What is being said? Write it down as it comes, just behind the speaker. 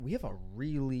We have a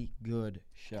really good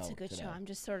show. It's a good today. show. I'm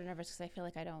just sort of nervous because I feel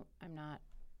like I'm not.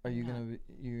 Are you gonna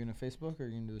Facebook or are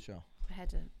you gonna do the show? I had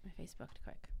to my Facebook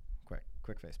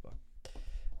Quick Facebook.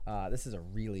 This is a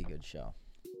really good show.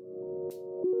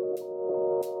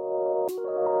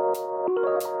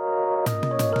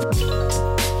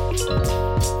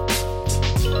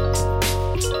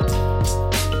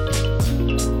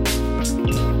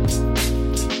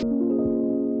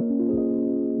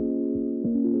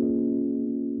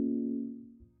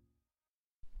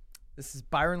 This is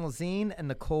Byron Lazine and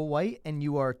Nicole White, and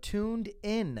you are tuned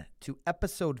in to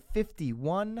episode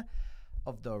 51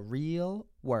 of The Real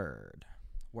Word.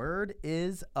 Word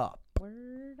is up.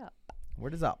 Word up.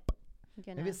 Word is up.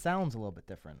 Maybe it sounds a little bit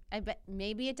different. I bet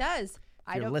maybe it does.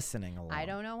 If you're listening along. I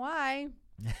don't know why.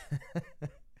 We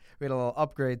had a little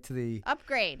upgrade to the...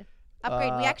 Upgrade. We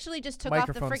actually just took off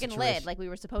the friggin' lid like we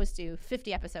were supposed to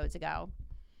 50 episodes ago.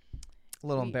 A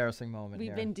little embarrassing moment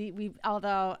we've here. Been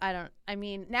although I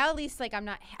mean, now at least like I'm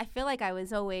not, I feel like I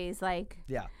was always like,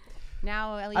 yeah.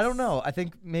 Now at least. I don't know. I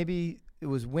think maybe it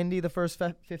was windy the first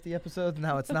 50 episodes.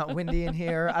 Now it's not windy in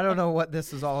here. I don't know what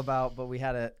this is all about, but we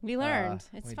had it. We learned.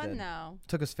 It's fun though.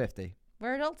 Took us 50.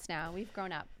 We're adults now. We've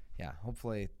grown up. Yeah.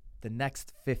 Hopefully the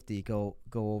next 50 go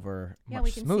over much we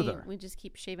can smoother. See. We just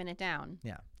keep shaving it down.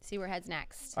 Yeah. See where heads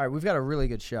next. All right. We've got a really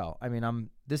good show. I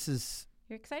mean, this is...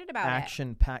 You're excited about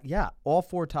action packed. Yeah, all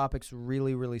four topics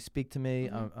really speak to me.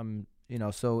 Mm-hmm.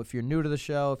 So if you're new to the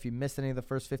show, if you missed any of the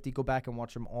first 50, go back and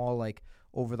watch them all like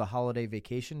over the holiday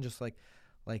vacation, just like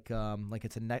it's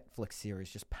a Netflix series.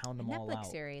 Just pound them all out.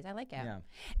 Netflix series, I like it. Yeah.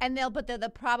 And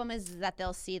the problem is that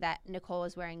they'll see that Nicole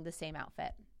is wearing the same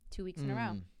outfit 2 weeks in a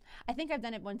row. I think I've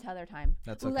done it one other time.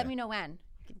 That's okay. Let me know when.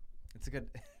 It's a good.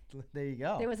 There you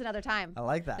go. There was another time. I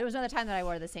like that. There was another time that I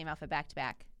wore the same outfit back to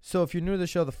back. So if you're new to the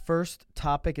show, the first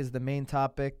topic is the main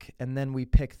topic, and then we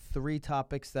pick 3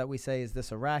 topics that we say, is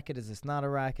this a racket? Is this not a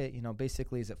racket?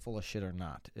 Basically, is it full of shit or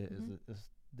not? Is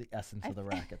the essence of the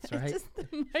rackets, right? Just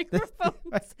the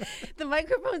microphones. The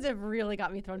microphones have really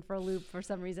got me thrown for a loop for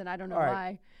some reason. I don't know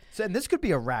why. So, and this could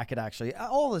be a racket, actually.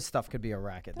 All this stuff could be a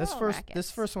racket.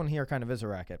 This first one here kind of is a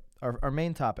racket. Our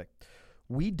main topic.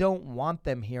 We don't want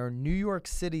them here. New York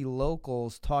City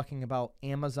locals talking about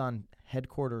Amazon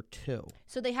headquarter 2.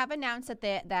 So they have announced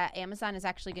that Amazon is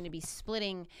actually going to be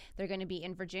splitting. They're going to be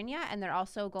in Virginia, and they're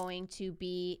also going to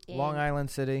be in Long Island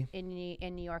City, in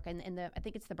New York, and I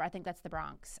think that's the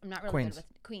Bronx. I'm not really Queens. good with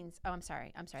Queens. Oh, I'm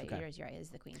sorry. Okay. You're right. It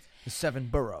is the Queens. The 7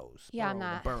 boroughs. Yeah, I'm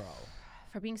not. Borough.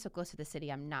 For being so close to the city,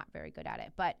 I'm not very good at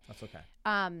it. But that's okay.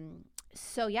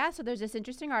 So there's this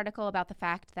interesting article about the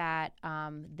fact that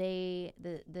the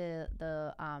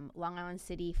Long Island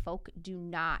City folk do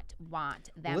not want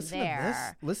them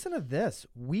there. Listen to this.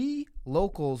 We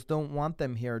locals don't want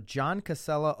them here. John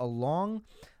Casella, a Long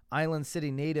Island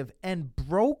City native and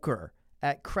broker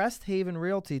at Crest Haven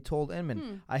Realty, told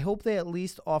Inman, I hope they at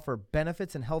least offer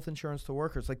benefits and health insurance to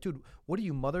workers. Like, dude, what are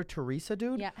you, Mother Teresa,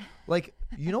 dude? Yeah. Like,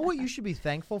 you know what you should be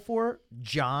thankful for?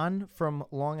 John from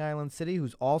Long Island City,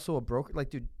 who's also a broker.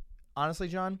 Like, dude, honestly,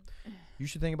 John, you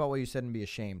should think about what you said and be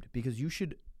ashamed, because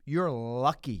you're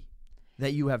lucky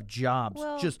that you have jobs.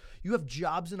 Well, you have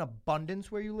jobs in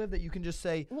abundance where you live that you can just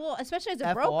say, well, especially as a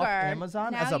F broker. off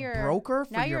Amazon as a broker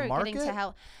for your market. Getting to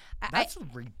hell. That's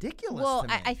ridiculous. Well, to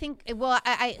me. I think.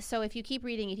 So if you keep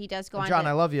reading it, he does go on. John,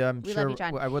 I love you. I'm we sure love you,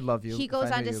 John. I would love you. He goes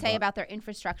on to say about their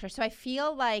infrastructure. So I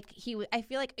feel like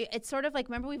it's sort of like,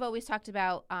 remember we've always talked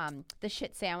about the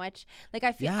shit sandwich. Like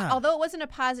I feel, although it wasn't a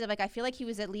positive, like I feel like he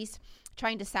was at least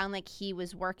trying to sound like he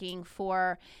was working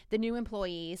for the new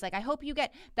employees. Like I hope you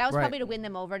get that was probably to win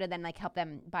them over to then like help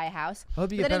them buy a house. I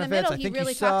hope you get benefits. In the middle, he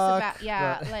really talks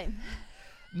about like.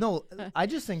 No, I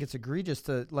just think it's egregious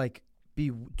to like be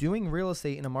doing real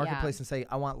estate in a marketplace and say,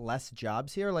 I want less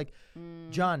jobs here. Like,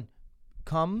 John,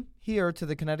 come here to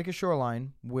the Connecticut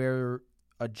shoreline where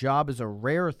a job is a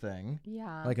rare thing.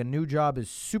 Yeah. Like a new job is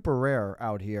super rare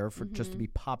out here for just to be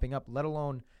popping up, let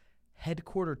alone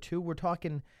headquarter 2. We're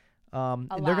talking, and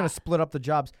they're going to split up the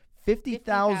jobs.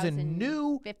 50,000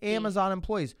 new Amazon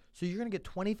employees. So you're going to get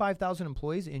 25,000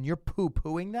 employees and you're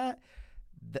poo-pooing that?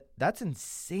 That's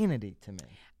insanity to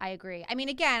me. I agree. I mean,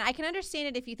 again, I can understand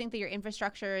it if you think that your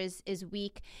infrastructure is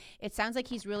weak. It sounds like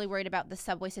he's really worried about the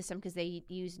subway system because they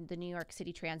use the New York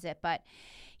City Transit. But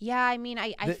yeah, I mean,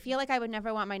 I feel like I would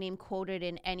never want my name quoted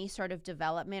in any sort of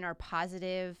development or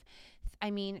positive. I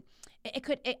mean, it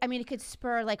could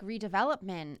spur like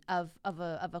redevelopment of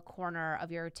a corner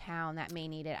of your town that may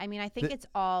need it. I mean, I think it's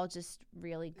all just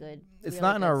really good. It's really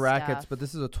not in our stuff. rackets, but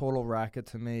this is a total racket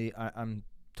to me. I'm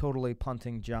totally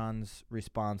punting John's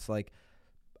response. Like,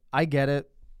 I get it.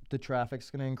 The traffic's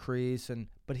going to increase.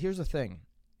 But here's the thing.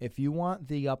 if you want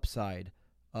the upside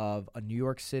of a New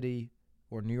York City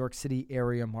or New York City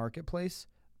area marketplace,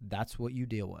 that's what you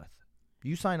deal with.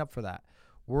 You sign up for that.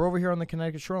 We're over here on the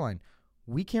Connecticut shoreline.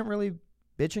 We can't really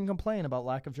bitch and complain about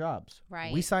lack of jobs.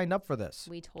 Right. We signed up for this.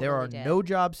 We totally There are did. no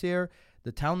jobs here.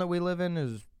 The town that we live in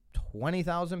is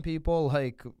 20,000 people.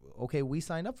 Like, okay, we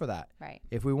signed up for that. Right.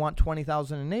 If we want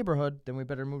 20,000 in a neighborhood, then we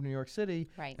better move to New York City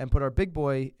and put our big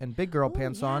boy and big girl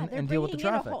pants on and deal with the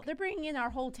traffic. They're bringing in our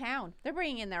whole town. They're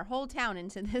bringing in their whole town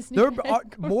into this. They're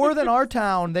more than our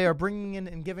town. They are bringing in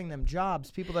and giving them jobs.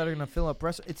 People that are going to fill up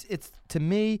restaurants. It's to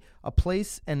me a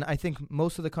place, and I think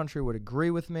most of the country would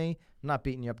agree with me. I'm not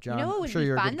beating you up, John. You know, it would I'm sure be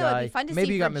you're fun, a good though. guy. It'd be fun to Maybe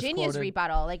see you got Virginia's misquoted.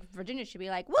 rebuttal. Like, Virginia should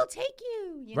be like, we'll take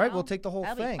you. You right, know? we'll take the whole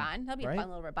That'll thing. That'll be fun. That'll be a fun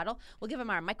little rebuttal. We'll give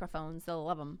them our microphones. They'll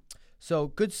love them. So,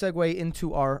 good segue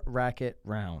into our racket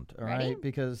round, all Ready? right?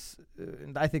 Because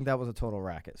I think that was a total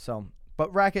racket. So,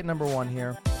 but racket number one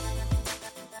here.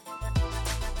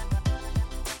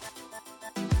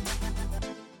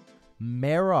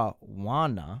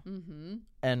 Marijuana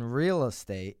and real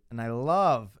estate, and I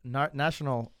love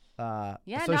National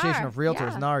Association NAR. of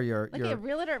Realtors. Yeah. NAR, your Look at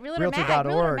Realtor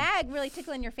Realtor.org. Mag really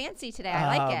tickling your fancy today.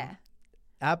 I like it.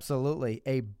 Absolutely.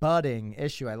 A budding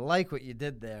issue. I like what you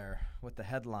did there with the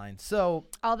headline. So,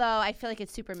 although I feel like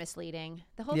it's super misleading.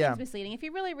 The whole thing's misleading. If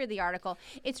you really read the article,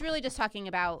 it's really just talking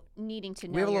about needing to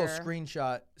know. We have a little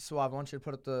screenshot. Suave, I want you to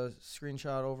put up the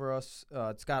screenshot over us.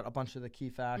 It's got a bunch of the key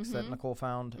facts that Nicole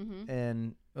found.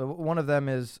 And one of them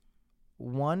is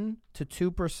 1 to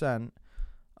 2%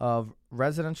 of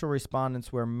residential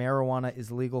respondents where marijuana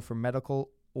is legal for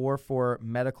medical or for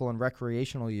medical and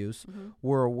recreational use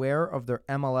were aware of their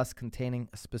MLS containing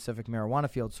a specific marijuana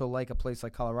field. So like a place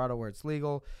like Colorado where it's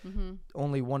legal,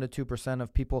 only 1 to 2%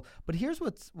 of people. But here's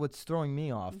what's throwing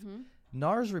me off.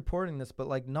 NAR's reporting this, but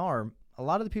like NAR, a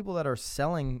lot of the people that are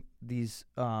selling these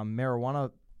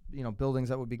marijuana, buildings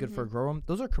that would be good for a grow room,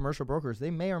 those are commercial brokers.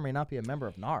 They may or may not be a member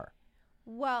of NAR.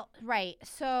 Well, right.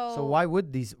 So why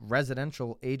would these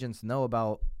residential agents know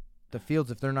about the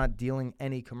fields if they're not dealing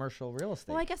any commercial real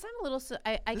estate? Well, I guess I'm a little.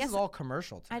 I this guess is all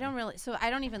commercial. To I me. don't really. So I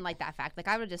don't even like that fact. Like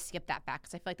I would just skip that fact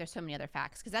because I feel like there's so many other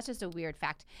facts. Because that's just a weird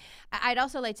fact. I'd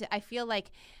also like to. I feel like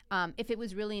if it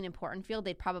was really an important field,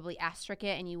 they'd probably asterisk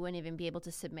it, and you wouldn't even be able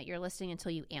to submit your listing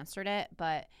until you answered it.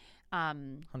 But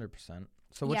 100%.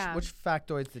 So which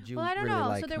factoids did you? Well, I don't really know.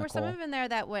 like, So there Nicole? were some of them there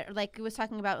that were like it was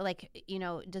talking about like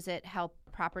does it help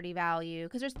property value?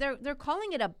 Because they're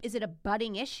calling it is it a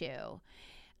budding issue?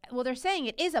 Well, they're saying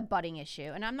it is a budding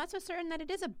issue, and I'm not so certain that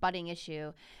it is a budding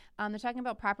issue. They're talking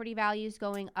about property values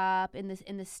going up in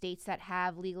the states that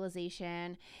have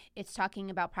legalization. It's talking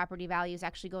about property values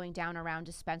actually going down around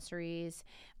dispensaries.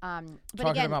 But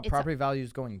talking again, about property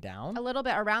values going down a little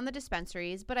bit around the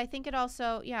dispensaries. But I think it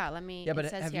also let me. Yeah, but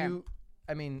it says have here. you?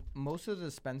 I mean, most of the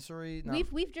dispensary.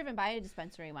 We've driven by a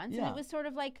dispensary once, and it was sort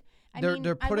of like.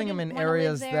 They're putting them in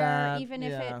areas that even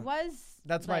if it was.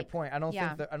 That's my point. I don't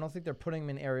think they're putting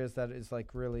them in areas that is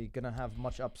like really gonna have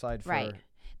much upside for. Right.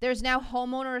 There's now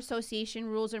homeowner association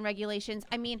rules and regulations.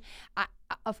 I mean,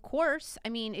 of course. I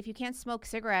mean, if you can't smoke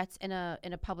cigarettes in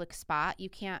a public spot, you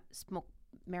can't smoke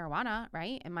marijuana,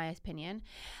 right? In my opinion,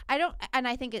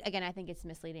 I think it's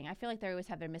misleading. I feel like they always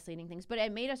have their misleading things, but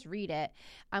it made us read it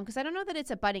because I don't know that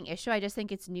it's a budding issue. I just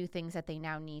think it's new things that they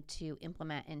now need to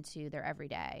implement into their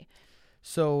everyday.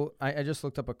 So I just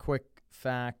looked up a quick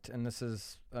fact, and this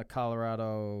is a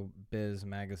Colorado Biz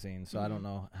magazine, so I don't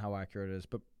know how accurate it is,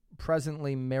 but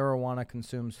presently marijuana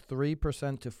consumes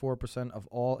 3% to 4% of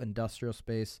all industrial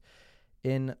space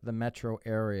in the metro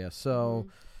area. So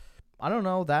I don't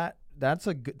know that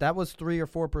was 3 or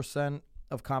 4%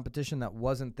 of competition that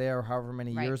wasn't there however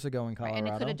many years ago in Colorado. And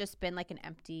it could have just been like an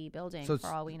empty building for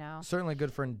all we know. Certainly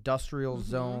good for industrial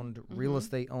zoned real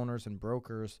estate owners and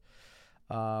brokers.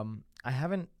 I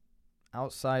haven't,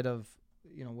 outside of,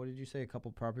 what did you say, a couple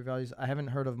property values? I haven't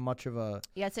heard of much of a...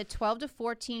 Yeah, it's a 12 to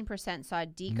 14% saw a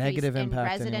decrease negative in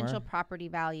impact residential anywhere. property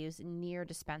values near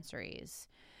dispensaries.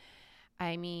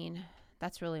 I mean,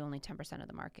 that's really only 10% of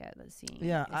the market that's seeing.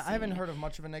 Yeah, I haven't heard of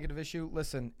much of a negative issue.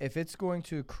 Listen, if it's going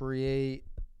to create...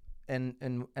 And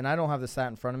I don't have the stat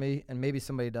in front of me, and maybe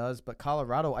somebody does, but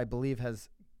Colorado, I believe,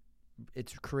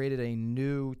 it's created a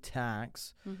new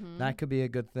tax. That could be a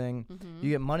good thing.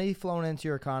 You get money flowing into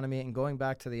your economy, and going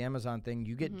back to the Amazon thing,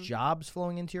 you get jobs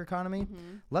flowing into your economy.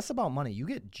 Less about money. You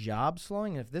get jobs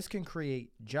flowing, and if this can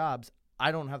create jobs,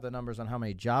 I don't have the numbers on how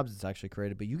many jobs it's actually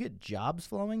created, but you get jobs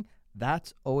flowing,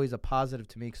 that's always a positive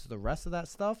to me because the rest of that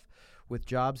stuff with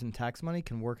jobs and tax money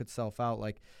can work itself out.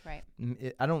 Like,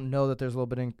 I don't know that there's a little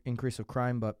bit increase of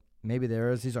crime, but maybe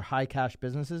there is. These are high cash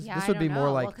businesses. Yeah, this would be more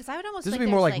like because I would almost this would be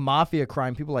more like mafia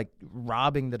crime. People like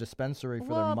robbing the dispensary for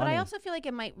their money. But I also feel like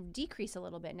it might decrease a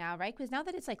little bit now, right? Because now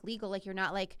that it's like legal, like you're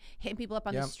not like hitting people up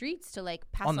on the streets to like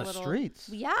pass on a the little. Streets.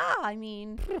 Yeah, I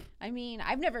mean,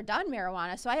 I've never done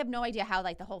marijuana, so I have no idea how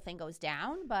like the whole thing goes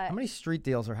down. But how many street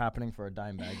deals are happening for a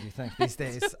dime bag? Do you think these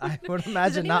days? I would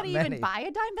imagine not many. Does anybody even buy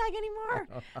a dime bag anymore?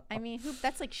 I mean,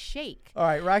 that's like shake. All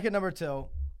right, racket number 2.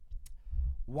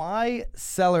 Why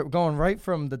seller, going right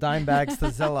from the dime bags to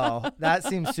Zillow, that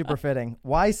seems super fitting.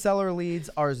 Why seller leads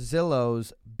are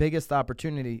Zillow's biggest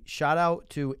opportunity. Shout out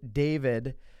to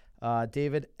David,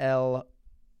 David L.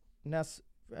 Ness,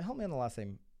 help me on the last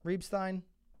name. Reebstein?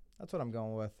 That's what I'm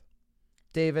going with.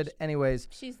 David, anyways.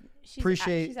 She's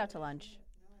out to lunch.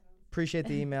 Appreciate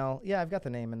the email. Yeah, I've got the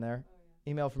name in there.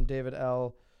 Email from David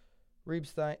L.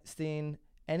 Reebstein.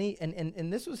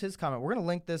 And this was his comment. We're going to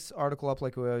link this article up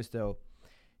like we always do.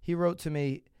 He wrote to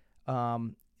me,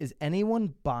 is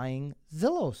anyone buying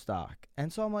Zillow stock?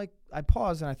 And so I'm like, I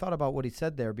paused and I thought about what he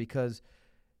said there, because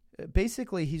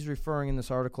basically he's referring in this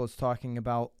article, it's talking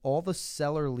about all the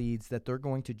seller leads that they're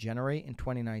going to generate in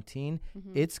 2019.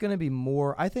 Mm-hmm. It's going to be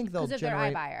more, I think they'll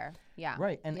generate. Their iBuyer. Yeah.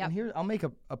 Right. And here, I'll make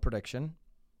a prediction.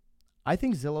 I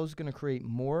think Zillow's going to create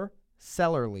more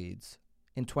seller leads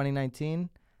in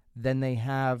 2019 than they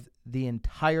have the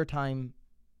entire time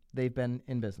they've been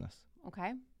in business.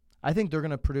 Okay. I think they're going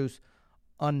to produce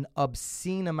an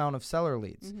obscene amount of seller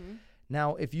leads. Mm-hmm.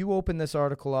 Now, if you open this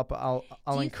article up, I'll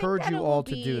encourage you all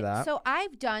to do that. So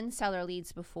I've done seller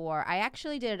leads before. I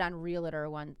actually did it on Realtor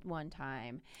one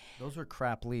time. Those were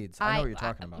crap leads. I know what you're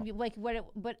talking about.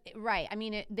 Right. I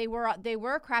mean, they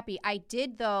were crappy.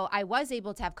 I was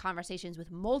able to have conversations with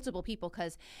multiple people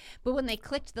but when they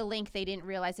clicked the link, they didn't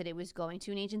realize that it was going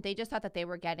to an agent. They just thought that they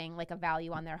were getting like a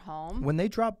value on their home. When they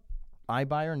drop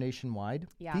iBuyer nationwide,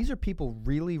 these are people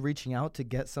really reaching out to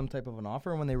get some type of an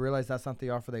offer, and when they realize that's not the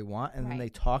offer they want, and then they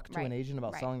talk to an agent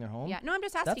about selling their home. Yeah, no, I'm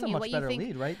just asking you what you think. That's a much better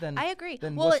lead, right? Then I agree.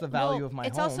 Then what's the value of my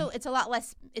home? It's a lot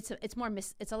less.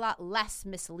 It's a lot less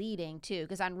misleading too,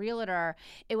 because on Realtor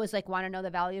it was like, want to know the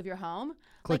value of your home.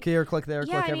 Click here, click there,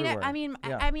 click everywhere. I mean,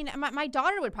 my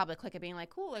daughter would probably click it, being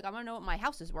like, "Cool, like I want to know what my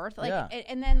house is worth." Like,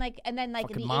 and then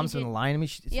the mom's been lying to me.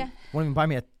 She won't even buy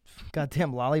me a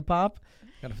goddamn lollipop.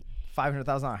 Got a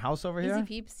 $500,000 house over here. Easy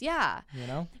peeps, yeah. You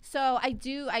know. So I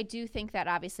do think that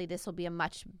obviously this will be a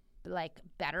much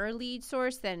better lead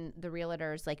source than the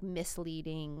realtors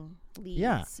misleading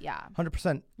leads. Yeah. 100%.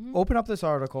 Mm-hmm. Open up this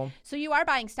article. So you are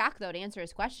buying stock though, to answer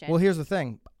his question. Well, here's the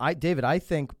thing, David. I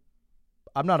think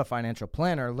I'm not a financial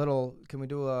planner. Can we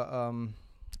do a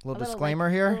little disclaimer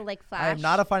here? A little flash. I am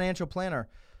not a financial planner.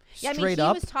 Yeah, Straight he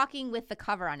up. was talking with the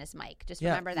cover on his mic. Just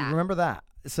remember that. Remember that.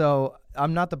 So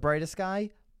I'm not the brightest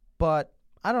guy. But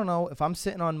I don't know, if I'm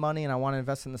sitting on money and I want to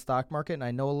invest in the stock market and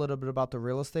I know a little bit about the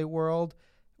real estate world,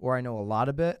 or I know a lot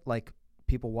of it, like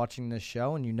people watching this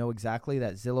show, and you know exactly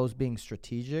that Zillow's being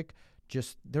strategic,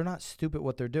 they're not stupid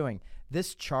what they're doing.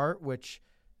 This chart, which,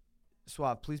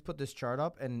 Suave, please put this chart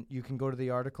up, and you can go to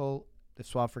the article if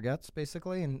Suave forgets,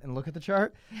 basically, and look at the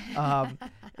chart.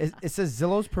 It says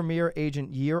Zillow's premier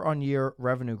agent year-on-year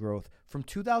revenue growth. From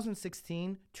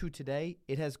 2016 to today,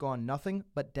 it has gone nothing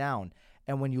but down.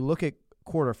 And when you look at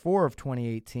quarter 4 of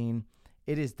 2018,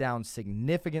 it is down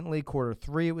significantly. Quarter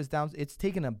 3, it was down. It's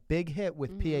taken a big hit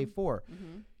with PA4.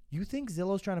 Mm-hmm. You think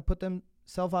Zillow's trying to put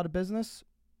themselves out of business?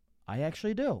 I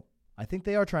actually do. I think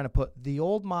they are trying to put the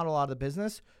old model out of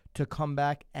business to come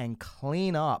back and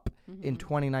clean up in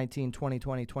 2019,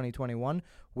 2020, 2021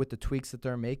 with the tweaks that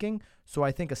they're making. So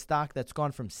I think a stock that's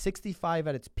gone from 65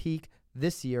 at its peak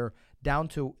this year down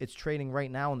to it's trading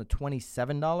right now in the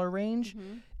 $27 range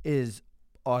is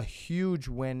a huge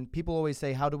win. People always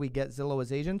say, how do we get Zillow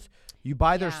as agents? You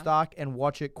buy their stock and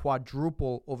watch it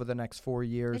quadruple over the next 4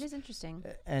 years. It is interesting.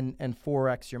 And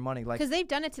 4x your money. Because they've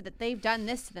done they've done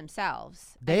this to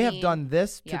themselves. They have done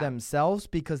this to themselves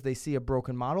because they see a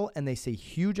broken model and they see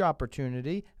huge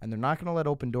opportunity, and they're not going to let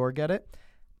Open Door get it.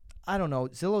 I don't know.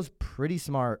 Zillow's pretty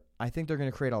smart. I think they're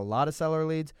going to create a lot of seller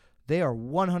leads. They are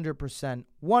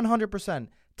 100%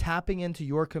 tapping into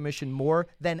your commission more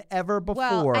than ever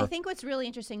before. Well, I think what's really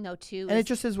interesting, though, too, and it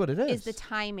just is what it is the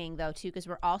timing, though, too, because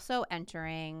we're also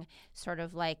entering sort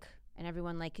of and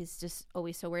everyone is just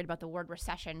always so worried about the word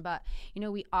recession, but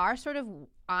we are sort of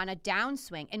on a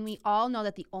downswing, and we all know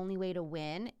that the only way to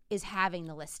win is having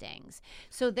the listings.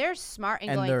 So they're smart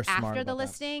in going after the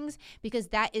listings, because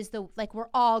that is we're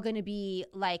all going to be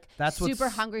super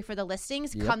hungry for the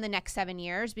listings come the next 7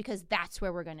 years, because that's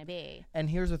where we're going to be. And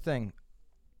here's the thing.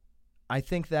 I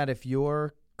think that if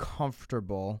you're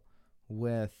comfortable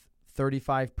with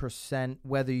 35%,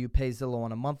 whether you pay Zillow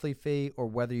on a monthly fee or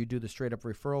whether you do the straight up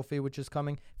referral fee, which is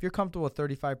coming. If you're comfortable with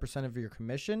 35% of your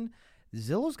commission,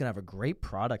 Zillow's going to have a great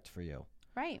product for you.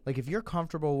 Right. Like if you're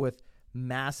comfortable with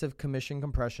massive commission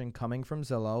compression coming from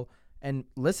Zillow, and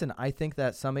listen, I think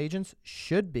that some agents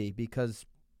should be, because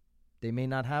they may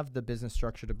not have the business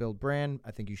structure to build brand.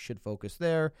 I think you should focus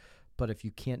there. But if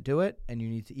you can't do it and you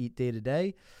need to eat day to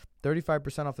day,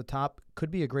 35% off the top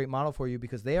could be a great model for you,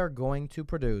 because they are going to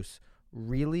produce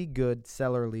really good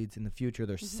seller leads in the future.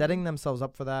 They're setting themselves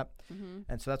up for that.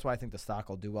 And so that's why I think the stock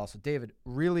will do well. So David,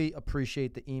 really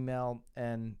appreciate the email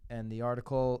and the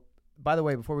article. By the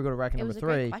way, before we go to racket number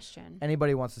 3,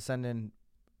 anybody wants to send in,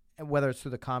 whether it's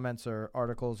through the comments or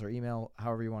articles or email,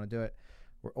 however you want to do it,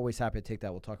 we're always happy to take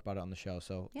that. We'll talk about it on the show.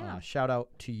 So shout out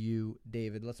to you,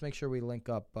 David. Let's make sure we link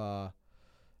up.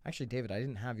 Actually, David, I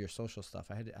didn't have your social stuff.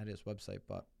 I had his website,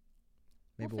 but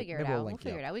maybe we'll figure it out. We'll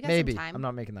figure it out. We got some time. I'm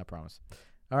not making that promise.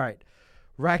 All right.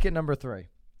 Racket number 3.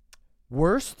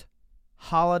 Worst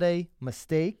holiday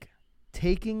mistake,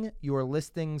 taking your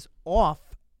listings off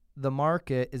the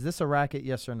market. Is this a racket,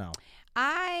 yes or no?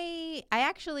 I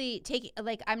actually take,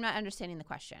 like, I'm not understanding the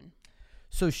question.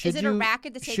 So is it a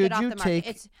racket to take it off the market? Should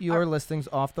you take your listings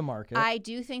off the market? I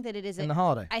do think that it is in the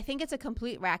holiday. I think it's a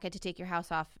complete racket to take your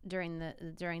house off during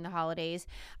the holidays,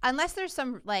 unless there's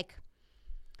some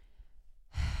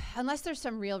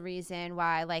real reason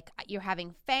why, like, you're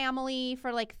having family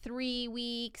for like 3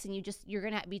 weeks and you're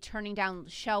gonna be turning down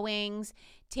showings.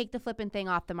 Take the flipping thing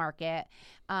off the market.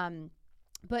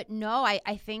 But no,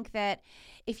 I think that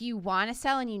if you want to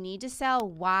sell and you need to sell,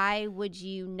 why would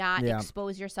you not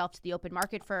expose yourself to the open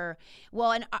market for,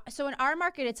 so in our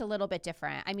market, it's a little bit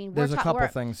different. I mean, there's a couple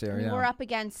things here. Yeah. We're up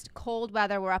against cold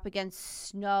weather. We're up against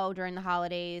snow during the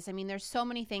holidays. I mean, there's so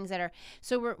many things that are,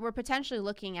 so we're potentially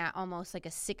looking at almost like a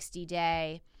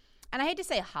 60-day, and I hate to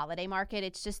say holiday market,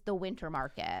 it's just the winter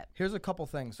market. Here's a couple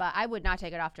things. But I would not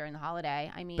take it off during the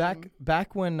holiday. I mean,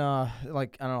 back when,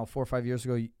 like, I don't know, 4 or 5 years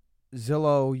ago,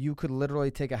 Zillow, you could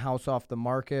literally take a house off the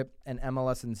market and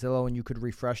MLS and Zillow, and you could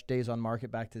refresh days on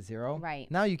market back to 0.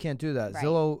 Right. Now you can't do that. Right.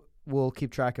 Zillow will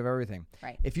keep track of everything.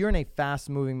 Right. If you're in a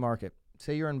fast-moving market,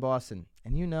 say you're in Boston,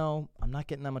 and I'm not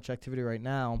getting that much activity right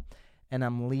now, and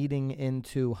I'm leading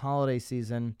into holiday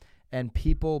season, and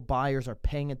buyers are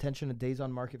paying attention to days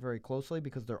on market very closely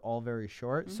because they're all very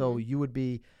short. So you would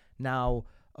be now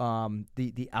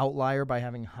the outlier by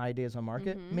having high days on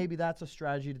market. Maybe that's a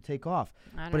strategy to take off.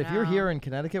 But if you're here in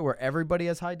Connecticut where everybody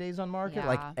has high days on market,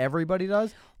 like everybody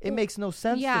does, it makes no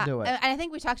sense to do it. And I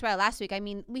think we talked about it last week. I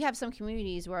mean, we have some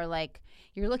communities where, like,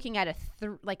 you're looking at a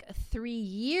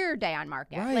 3-year day on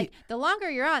market. Right. Like, the longer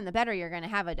you're on, the better you're going to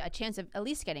have a chance of at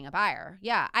least getting a buyer.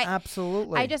 Yeah.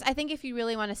 Absolutely. I think if you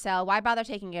really want to sell, why bother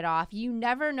taking it off? You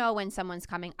never know when someone's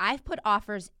coming. I've put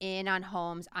offers in on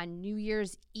homes on New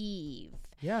Year's Eve.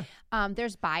 Yeah.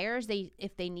 There's buyers,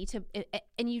 if they need to,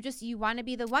 and you want to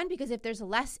be the one, because if there's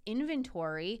less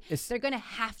inventory, they're going to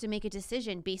have to make a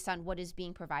decision based on what is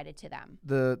being provided to them.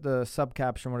 The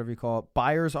subcaption, whatever you call it,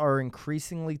 buyers are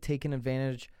increasingly taking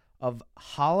advantage of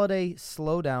holiday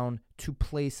slowdown to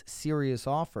place serious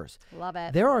offers. Love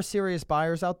it. There are serious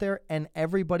buyers out there, and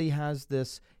everybody has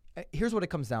this. Here's what it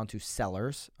comes down to.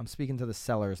 Sellers. I'm speaking to the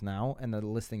sellers now and the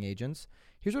listing agents.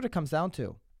 Here's what it comes down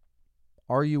to.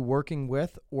 Are you working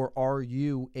with, or are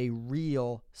you a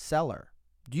real seller?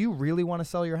 Do you really want to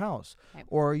sell your house? Right.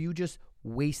 Or are you just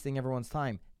wasting everyone's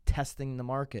time, testing the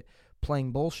market,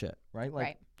 playing bullshit, right?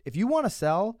 Like, if you want to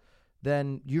sell,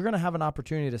 then you're going to have an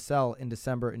opportunity to sell in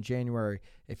December and January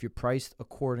if you're priced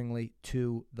accordingly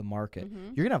to the market.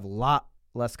 You're going to have a lot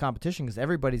less competition because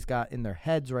everybody's got in their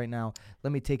heads right now,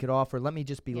 let me take it off, or let me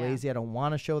just be lazy. I don't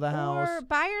want to show the house. Or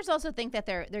buyers also think that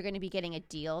they're going to be getting a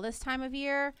deal this time of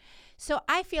year. So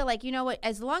I feel like, you know what,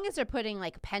 as long as they're putting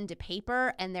like pen to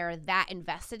paper and they're that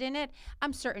invested in it,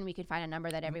 I'm certain we could find a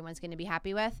number that everyone's going to be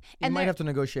happy with. And you might have to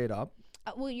negotiate up.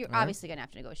 Well, you're obviously going to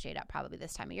have to negotiate up probably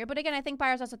this time of year. But again, I think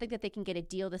buyers also think that they can get a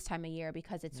deal this time of year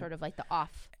because it's sort of like the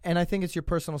off. And I think it's your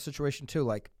personal situation too.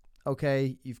 Like,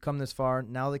 okay, you've come this far.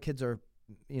 Now the kids are,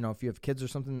 if you have kids or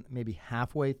something, maybe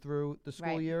halfway through the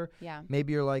school year,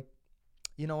 maybe you're like,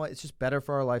 you know what, it's just better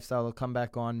for our lifestyle. They'll come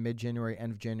back on mid-January,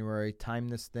 end of January, time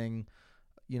this thing,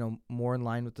 more in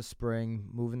line with the spring,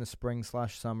 move in the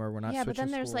spring/summer. We're not switching schools. Yeah, but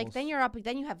then there's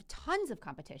then you have tons of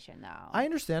competition though. I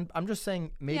understand. I'm just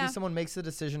saying maybe someone makes a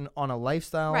decision on a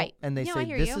lifestyle and they say,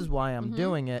 this is why I'm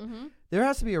doing it. There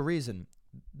has to be a reason.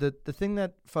 The thing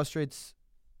that frustrates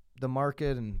the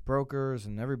market and brokers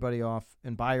and everybody off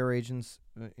and buyer agents,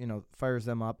 fires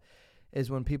them up, is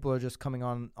when people are just coming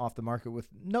off the market with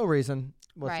no reason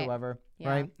whatsoever,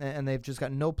 right? And they've just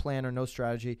got no plan or no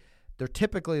strategy. they're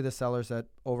typically the sellers that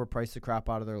overprice the crap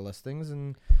out of their listings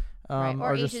and right. Or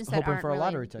are agents just that hoping aren't for a really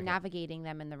lottery ticket. navigating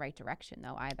them in the right direction,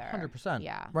 though, either. 100%.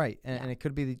 Yeah. Right. And it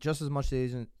could be just as much the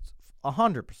agent's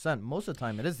 100%. Most of the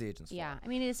time, it is the agent's Yeah. fault. I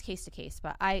mean, it is case to case,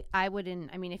 but I wouldn't.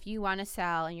 I mean, if you want to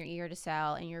sell and you're eager to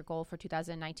sell and your goal for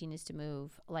 2019 is to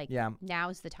move,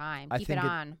 now's the time. Keep it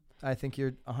on. I think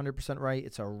you're 100% right.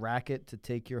 It's a racket to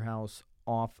take your house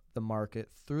off the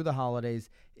market through the holidays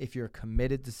if you're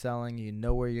committed to selling, you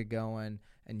know where you're going,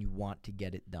 and you want to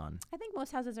get it done. I think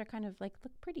most houses are kind of look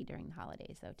pretty during the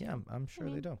holidays, though, too. Yeah, I'm sure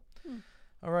they do.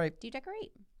 All right. Do you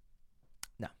decorate?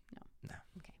 No.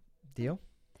 Okay. Deal?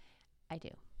 I do.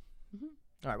 Mm-hmm.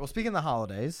 All right. Well, speaking of the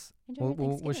holidays,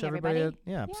 we'll wish everybody.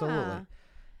 Absolutely.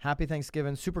 Happy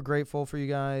Thanksgiving. Super grateful for you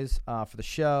guys for the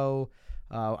show.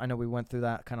 I know we went through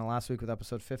that kind of last week with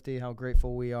episode 50, how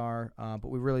grateful we are. But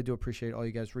we really do appreciate all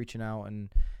you guys reaching out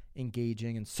and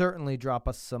engaging. And certainly drop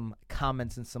us some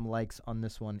comments and some likes on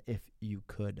this one if you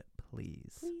could,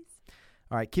 please.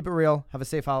 All right. Keep it real. Have a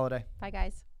safe holiday. Bye,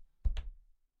 guys.